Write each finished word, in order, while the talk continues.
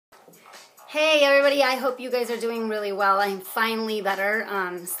Hey everybody, I hope you guys are doing really well. I'm finally better.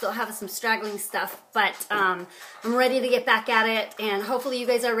 Still have some straggling stuff, but I'm ready to get back at it, and hopefully you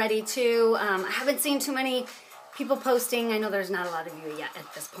guys are ready too. I haven't seen too many people posting. I know there's not a lot of you yet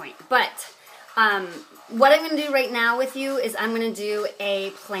at this point, but what I'm going to do right now with you is I'm going to do a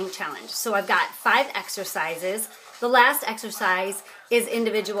plank challenge. So I've got 5 exercises. The last exercise is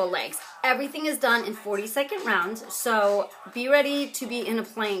individual legs. Everything is done in 40-second rounds, so be ready to be in a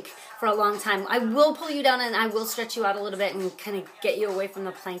plank for a long time. I will pull you down and I will stretch you out a little bit and kind of get you away from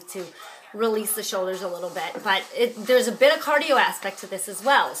the plank to release the shoulders a little bit. But there's a bit of cardio aspect to this as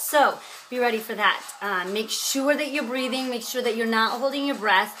well, so be ready for that. Make sure that you're breathing, make sure that you're not holding your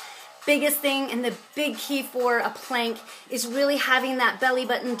breath. Biggest thing and the big key for a plank is really having that belly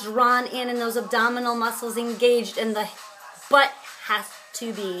button drawn in and those abdominal muscles engaged, and the butt has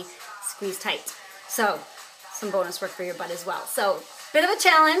to be squeezed tight. So some bonus work for your butt as well. So bit of a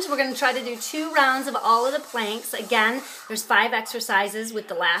challenge. We're going to try to do 2 rounds of all of the planks. Again, there's 5 exercises with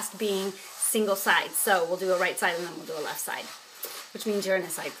the last being single side. So we'll do a right side and then we'll do a left side, which means you're in a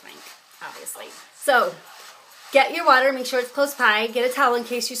side plank, obviously. So get your water, make sure it's close by, get a towel in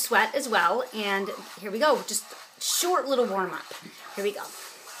case you sweat as well, and here we go. Just short little warm up. Here we go.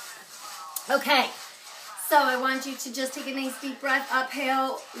 Okay, so I want you to just take a nice deep breath,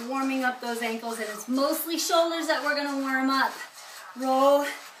 uphill, warming up those ankles, and it's mostly shoulders that we're gonna warm up. Roll,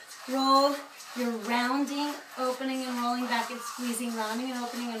 roll, you're rounding, opening and rolling back and squeezing, rounding and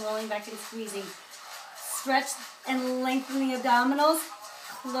opening and rolling back and squeezing. Stretch and lengthen the abdominals,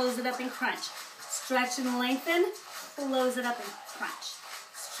 close it up and crunch. Stretch and lengthen, close it up and crunch.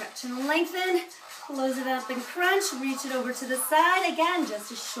 Stretch and lengthen, close it up and crunch. Reach it over to the side. Again,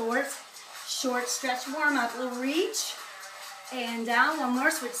 just a short stretch warm up. We'll reach and down. One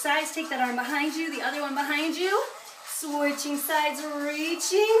more. Switch sides. Take that arm behind you, the other one behind you. Switching sides,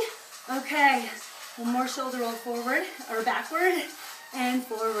 reaching. Okay. One more shoulder roll forward or backward and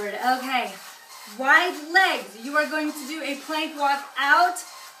forward. Okay. Wide legs. You are going to do a plank walk out.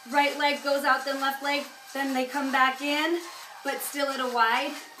 Right leg goes out, then left leg, then they come back in, but still at a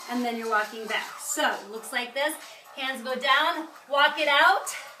wide, and then you're walking back. So, looks like this. Hands go down, walk it out,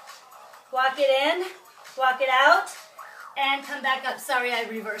 walk it in, walk it out, and come back up. Sorry, I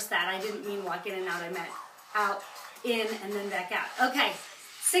reversed that. I didn't mean walk in and out. I meant out, in, and then back out. Okay,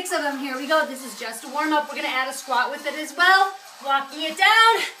 6 of them. Here we go. This is just a warm-up. We're going to add a squat with it as well. Walking it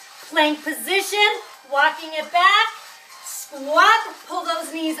down, plank position, walking it back. Squat, pull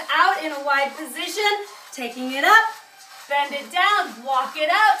those knees out in a wide position, taking it up, bend it down, walk it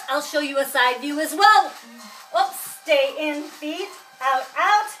out. I'll show you a side view as well. Oops, stay in, feet, out,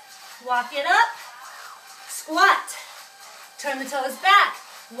 out, walk it up, squat, turn the toes back,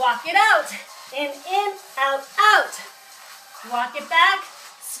 walk it out, in, out, out, walk it back,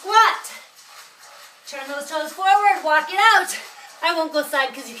 squat, turn those toes forward, walk it out. I won't go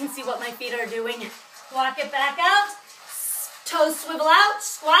side because you can see what my feet are doing. Walk it back out. Toes swivel out,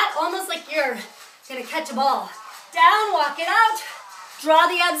 squat, almost like you're gonna catch a ball. Down, walk it out, draw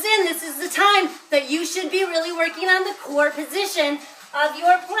the abs in. This is the time that you should be really working on the core position of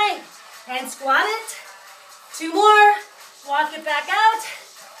your plank. And squat it. 2 more, walk it back out.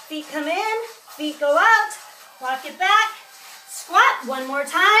 Feet come in, feet go out, walk it back. Squat, 1 more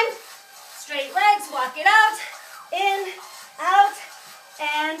time. Straight legs, walk it out, in, out,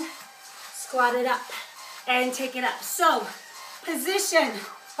 and squat it up. And take it up. So, position,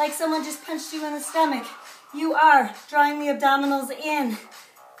 like someone just punched you in the stomach. You are drawing the abdominals in,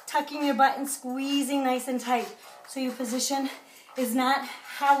 tucking your butt and squeezing nice and tight. So your position is not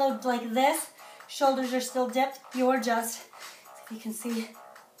hollowed like this. Shoulders are still dipped. You're just, if you can see,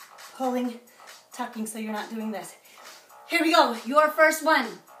 pulling, tucking, so you're not doing this. Here we go. Your first one.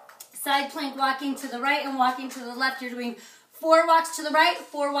 Side plank, walking to the right and walking to the left. You're doing 4 walks to the right,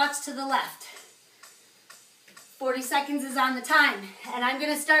 4 walks to the left. 40 seconds is on the time, and I'm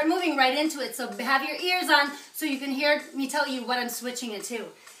going to start moving right into it, so have your ears on so you can hear me tell you what I'm switching it to.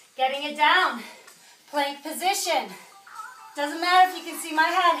 Getting it down, plank position. Doesn't matter if you can see my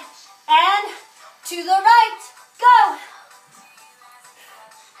head. And to the right, go.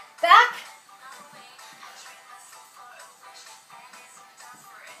 Back.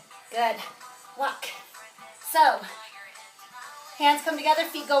 Good. Walk. So, hands come together,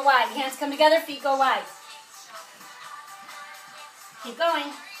 feet go wide. Hands come together, feet go wide. Keep going.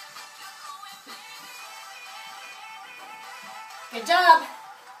 Good job.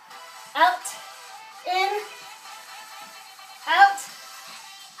 Out, in, out.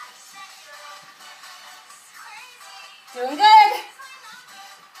 Doing good.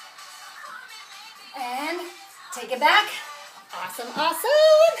 And take it back. Awesome,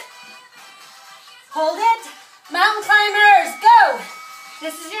 awesome. Hold it. Mountain climbers, go.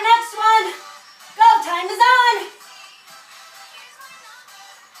 This is your next one. Go, time is on.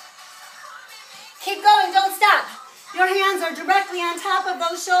 Keep going, don't stop. Your hands are directly on top of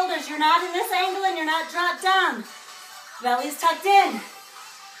those shoulders. You're not in this angle and you're not dropped down. Belly's tucked in.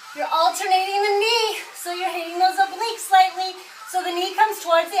 You're alternating the knee, so you're hitting those obliques slightly, so the knee comes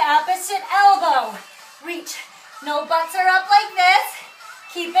towards the opposite elbow. Reach. No butts are up like this.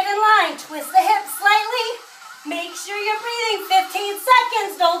 Keep it in line. Twist the hips slightly. Make sure you're breathing 15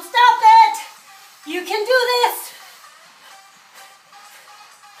 seconds. Don't stop it. You can do this.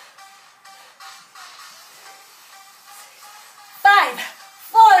 Five,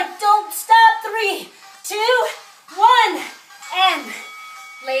 four, don't stop. 3, 2, 1, and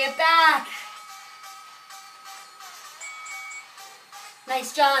lay it back.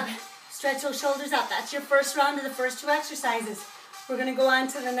 Nice job. Stretch those shoulders out. That's your first round of the first 2 exercises. We're going to go on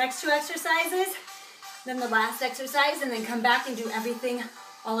to the next 2 exercises, then the last exercise, and then come back and do everything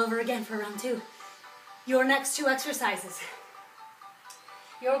all over again for round 2. Your next 2 exercises.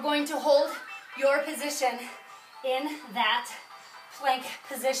 You're going to hold your position in that plank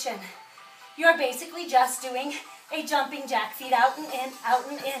position. You're basically just doing a jumping jack. Feet out and in, out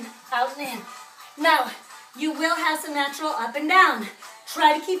and in, out and in. Now, you will have some natural up and down.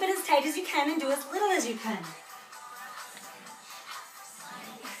 Try to keep it as tight as you can and do as little as you can.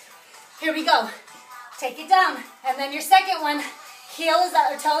 Here we go. Take it down. And then your second one, heel is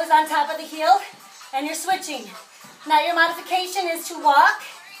or toe is on top of the heel, and you're switching. Now your modification is to walk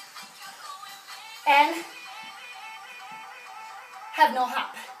and have no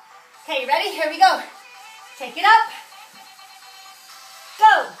hop. Okay, you ready? Here we go. Take it up.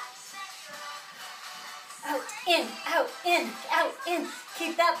 Go. Out, in, out, in, out, in.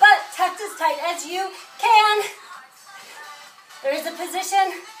 Keep that butt tucked as tight as you can. There is a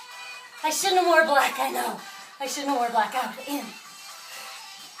position. I shouldn't have worn black, I know. I shouldn't have worn black. Out, in.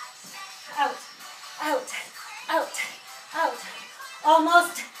 Out, out, out, out.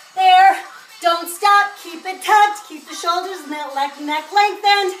 Almost there. Don't stop. Keep it tucked. Keep the shoulders and that neck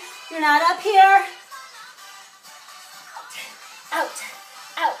lengthened. You're not up here. Out,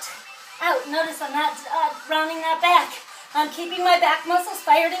 out, out. Notice I'm not rounding that back. I'm keeping my back muscles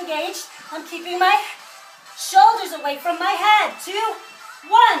fired, engaged. I'm keeping my shoulders away from my head. 2,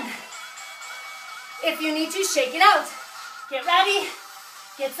 1. If you need to, shake it out. Get ready.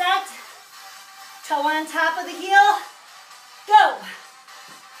 Get set. Toe on top of the heel. Go.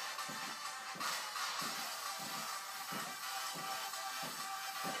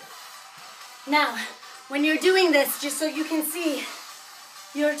 Now, when you're doing this, just so you can see,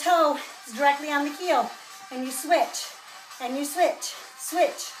 your toe is directly on the heel, and you switch, and you switch,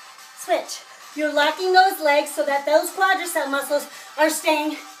 switch, switch. You're locking those legs so that those quadricep muscles are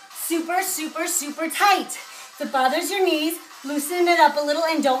staying super, super, super tight. If it bothers your knees, loosen it up a little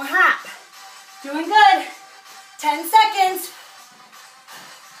and don't hop. Doing good. 10 seconds.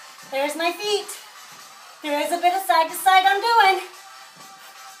 There's my feet. There is a bit of side to side I'm doing.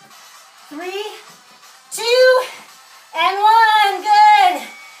 3, 2, and 1. Good.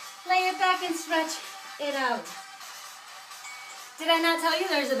 Lay it back and stretch it out. Did I not tell you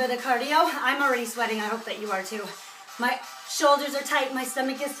there's a bit of cardio? I'm already sweating. I hope that you are too. My shoulders are tight. My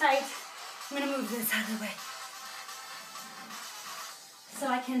stomach is tight. I'm going to move this out of the way so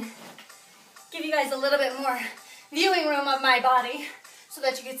I can give you guys a little bit more viewing room of my body so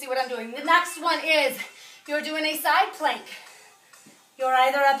that you can see what I'm doing. The next one is you're doing a side plank. You're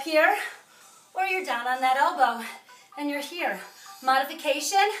either up here or you're down on that elbow and you're here.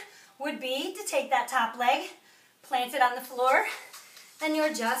 Modification would be to take that top leg, plant it on the floor, and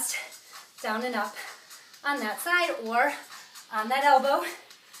you're just down and up on that side or on that elbow,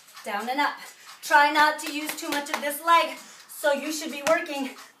 down and up. Try not to use too much of this leg, so you should be working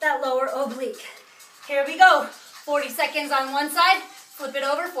that lower oblique. Here we go. 40 seconds on one side, flip it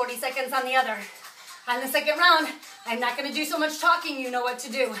over, 40 seconds on the other. On the second round, I'm not going to do so much talking, you know what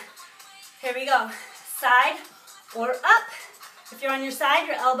to do. Here we go. Side or up. If you're on your side,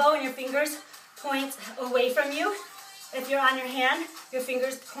 your elbow and your fingers point away from you. If you're on your hand, your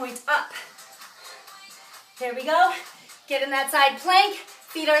fingers point up. Here we go. Get in that side plank.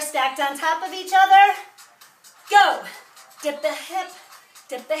 Feet are stacked on top of each other. Go. Dip the hip.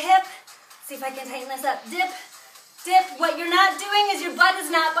 Dip the hip. See if I can tighten this up. Dip. Dip. What you're not doing is your butt is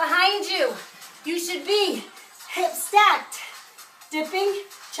not behind you. You should be hips stacked. Dipping.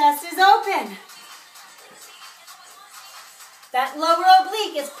 Chest is open. That lower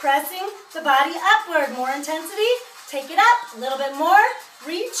oblique is pressing the body upward. More intensity. Take it up. A little bit more.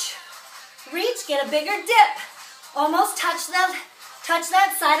 Reach. Reach. Get a bigger dip. Almost touch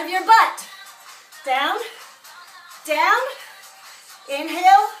that side of your butt. down, down,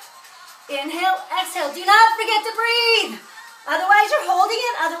 inhale, inhale, exhale. Do not forget to breathe. Otherwise you're holding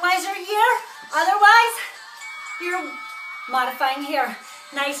it, otherwise you're here, otherwise you're modifying here.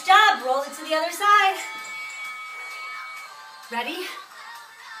 Nice job, roll it to the other side. Ready?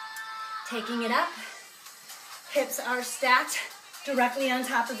 Taking it up. Hips are stacked directly on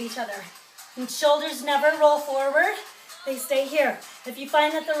top of each other. And shoulders never roll forward, they stay here. If you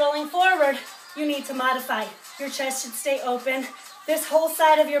find that they're rolling forward, you need to modify. Your chest should stay open. This whole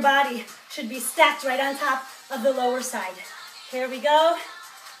side of your body should be stacked right on top of the lower side. Here we go,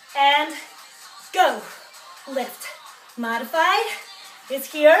 and go. Lift. Modified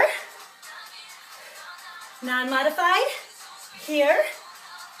is here. Non-modified, here.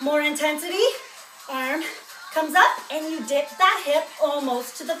 More intensity, arm comes up, and you dip that hip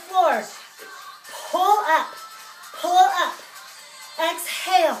almost to the floor. Pull up, pull up.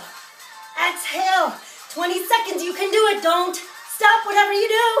 Exhale, exhale. 20 seconds, you can do it. Don't stop whatever you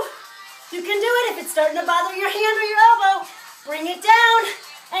do. You can do it. If it's starting to bother your hand or your elbow, bring it down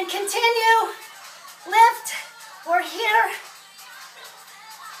and continue. Lift, or here.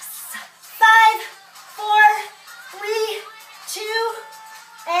 5, 4, 3, 2,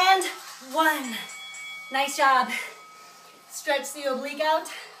 and 1. Nice job. Stretch the oblique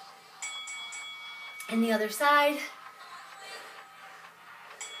out. And the other side.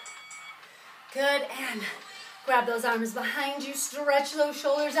 Good, and grab those arms behind you. Stretch those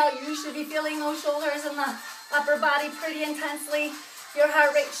shoulders out. You should be feeling those shoulders and the upper body pretty intensely. Your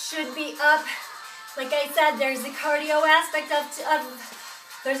heart rate should be up. Like I said, there's a cardio aspect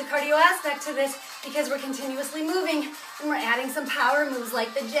to this because we're continuously moving and we're adding some power moves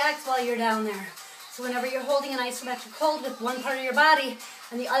like the jacks while you're down there. So whenever you're holding an isometric hold with one part of your body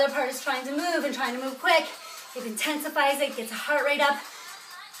and the other part is trying to move quick, it intensifies it, gets the heart rate up,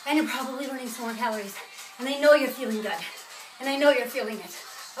 and you're probably burning some more calories. And I know you're feeling good. And I know you're feeling it.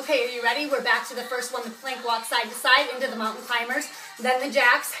 Okay, are you ready? We're back to the first one, the plank walk side to side into the mountain climbers, then the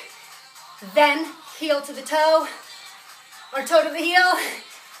jacks, then heel to the toe, or toe to the heel,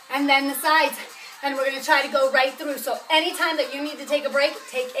 and then the sides. And we're gonna try to go right through. So anytime that you need to take a break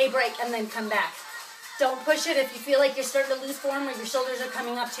and then come back. Don't push it. If you feel like you're starting to lose form or your shoulders are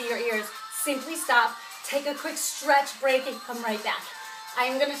coming up to your ears, simply stop, take a quick stretch break, and come right back.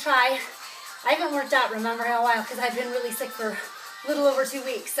 I'm gonna try. I haven't worked out, remember, in a while because I've been really sick for a little over 2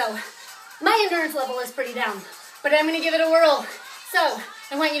 weeks. So my endurance level is pretty down, but I'm gonna give it a whirl. So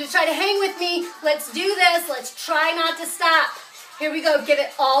I want you to try to hang with me. Let's do this. Let's try not to stop. Here we go. Give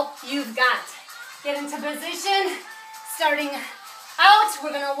it all you've got. Get into position. Starting out,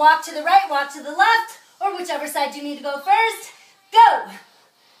 we're gonna walk to the right, walk to the left, or whichever side you need to go first. Go.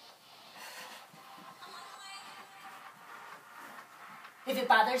 If it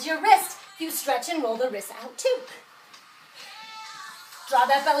bothers your wrist, you stretch and roll the wrist out too. Draw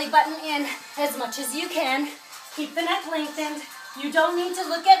that belly button in as much as you can. Keep the neck lengthened. You don't need to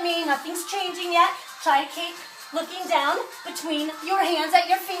look at me. Nothing's changing yet. Try to keep looking down between your hands at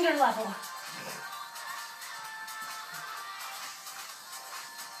your finger level.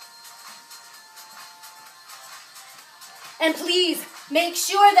 And please, make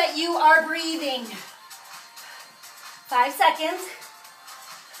sure that you are breathing. 5 seconds.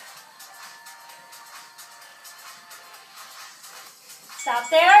 Stop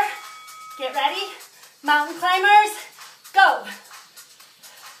there. Get ready. Mountain climbers, go.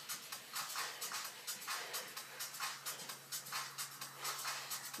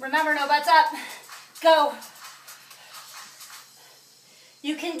 Remember, no butts up. Go.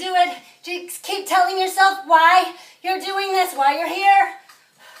 You can do it. Just keep telling yourself why you're doing this, why you're here.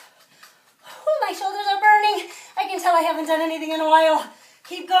 Oh, my shoulders are burning. I can tell I haven't done anything in a while.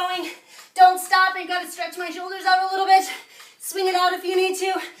 Keep going. Don't stop. I gotta stretch my shoulders out a little bit. Swing it out if you need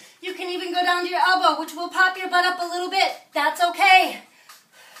to. You can even go down to your elbow, which will pop your butt up a little bit. That's okay.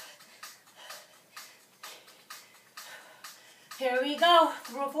 Here we go.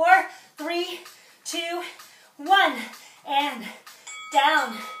 4, 3, 2, 1. And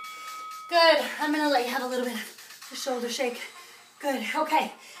down. Good. I'm going to let you have a little bit of a shoulder shake. Good.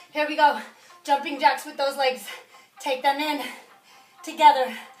 Okay. Here we go. Jumping jacks with those legs. Take them in.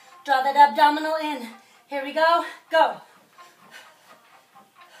 Together. Draw that abdominal in. Here we go. Go.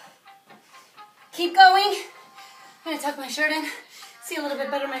 Keep going. I'm going to tuck my shirt in. See a little bit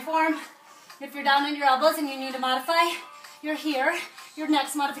better my form. If you're down on your elbows and you need to modify, you're here. Your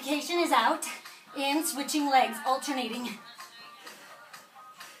next modification is out. In, switching legs, alternating.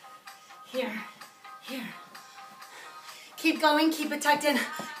 Here, here. Keep going, keep it tucked in.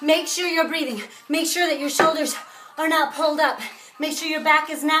 Make sure you're breathing. Make sure that your shoulders are not pulled up. Make sure your back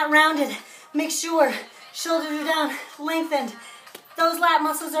is not rounded. Make sure shoulders are down, lengthened. Those lat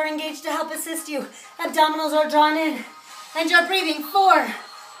muscles are engaged to help assist you. Abdominals are drawn in. And you're breathing. 4,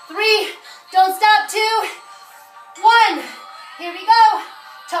 3, don't stop. 2, 1. Here we go.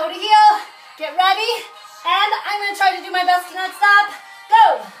 Toe to heel. Get ready. And I'm going to try to do my best to not stop.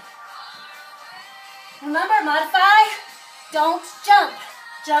 Go. Remember, modify. Don't jump.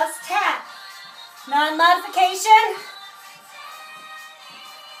 Just tap. Non-modification.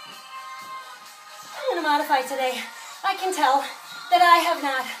 I'm going to modify today. I can tell that I have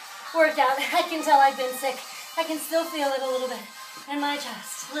not worked out. I can tell I've been sick. I can still feel it a little bit in my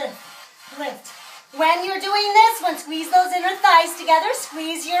chest. Lift, lift. When you're doing this one, squeeze those inner thighs together.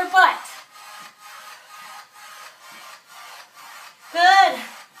 Squeeze your butt. Good.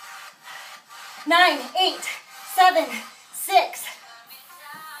 9, 8, 7, 6,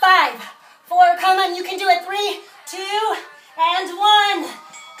 5, 4. Come on, you can do it. 3, 2, and 1.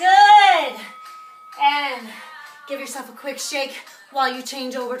 Good. And give yourself a quick shake while you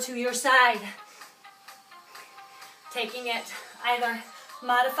change over to your side. Taking it either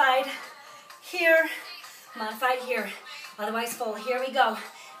modified here, otherwise full. Here we go.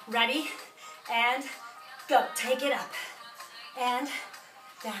 Ready, and go. Take it up, and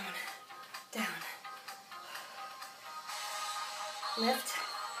down, down. Lift,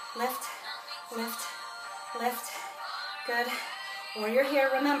 lift, lift, lift. Good. Warrior here,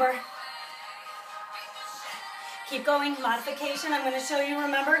 remember. Keep going, modification. I'm going to show you,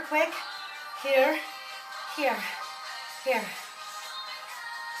 remember, quick. Here, here, here.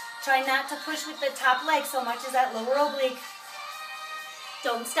 Try not to push with the top leg so much as that lower oblique.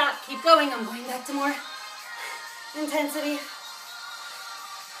 Don't stop, keep going. I'm going back to more intensity.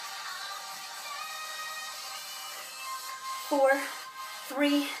 4,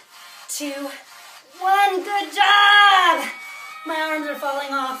 3, 2, 1. Good job. My arms are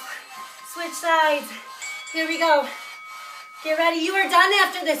falling off. Switch sides. Here we go. Get ready. You are done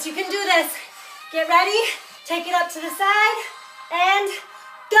after this. You can do this. Get ready. Take it up to the side and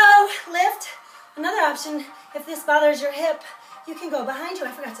go. Lift. Another option, if this bothers your hip, you can go behind you.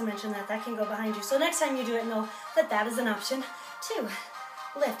 I forgot to mention that. That can go behind you. So next time you do it, know that that is an option too.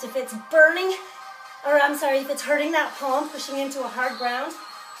 Lift. If it's burning, or I'm sorry, if it's hurting that palm, pushing into a hard ground,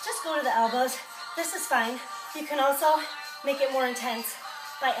 just go to the elbows. This is fine. You can also make it more intense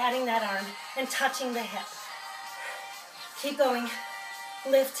by adding that arm and touching the hip. Keep going.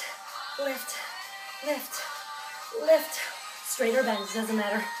 Lift, lift, lift, lift. Straight or bend, doesn't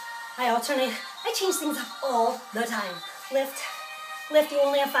matter. I alternate. I change things up all the time. Lift, lift. You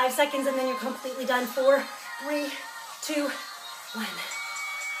only have 5 seconds and then you're completely done. 4, 3, 2, 1.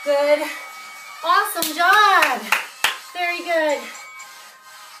 Good. Awesome job. Very good.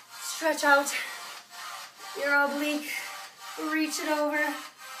 Stretch out your oblique. Reach it over.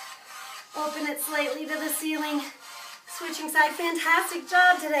 Open it slightly to the ceiling. Switching side. Fantastic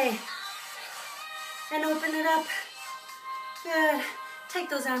job today. And open it up. Good. Take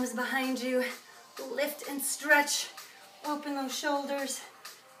those arms behind you. Lift and stretch. Open those shoulders.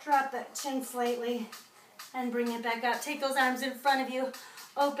 Drop that chin slightly. And bring it back up. Take those arms in front of you.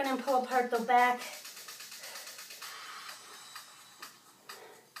 Open and pull apart the back.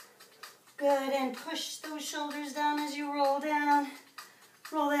 Good. And push those shoulders down as you roll down.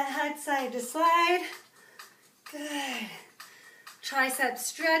 Roll that head side to side. Good. Tricep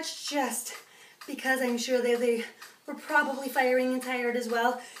stretch, just because I'm sure they were probably firing and tired as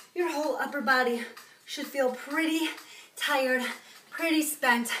well. Your whole upper body should feel pretty tired, pretty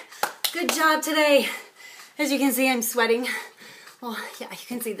spent. Good job today. As you can see, I'm sweating. Well, yeah, you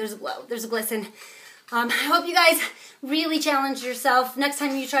can see there's a glisten. I hope you guys really challenge yourself. Next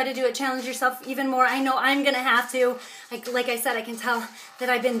time you try to do it, challenge yourself even more. I know I'm going to have to. Like I said, I can tell that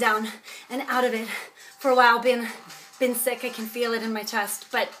I've been down and out of it for a while, been sick. I can feel it in my chest.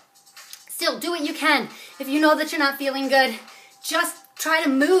 But still, do what you can. If you know that you're not feeling good, just try to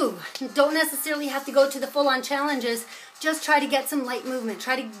move. You don't necessarily have to go to the full-on challenges. Just try to get some light movement.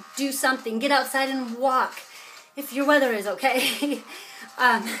 Try to do something. Get outside and walk if your weather is okay.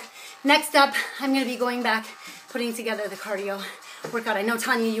 Next up, I'm going to be going back, putting together the cardio workout. I know,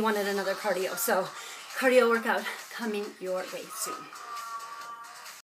 Tanya, you wanted another cardio, so cardio workout coming your way soon.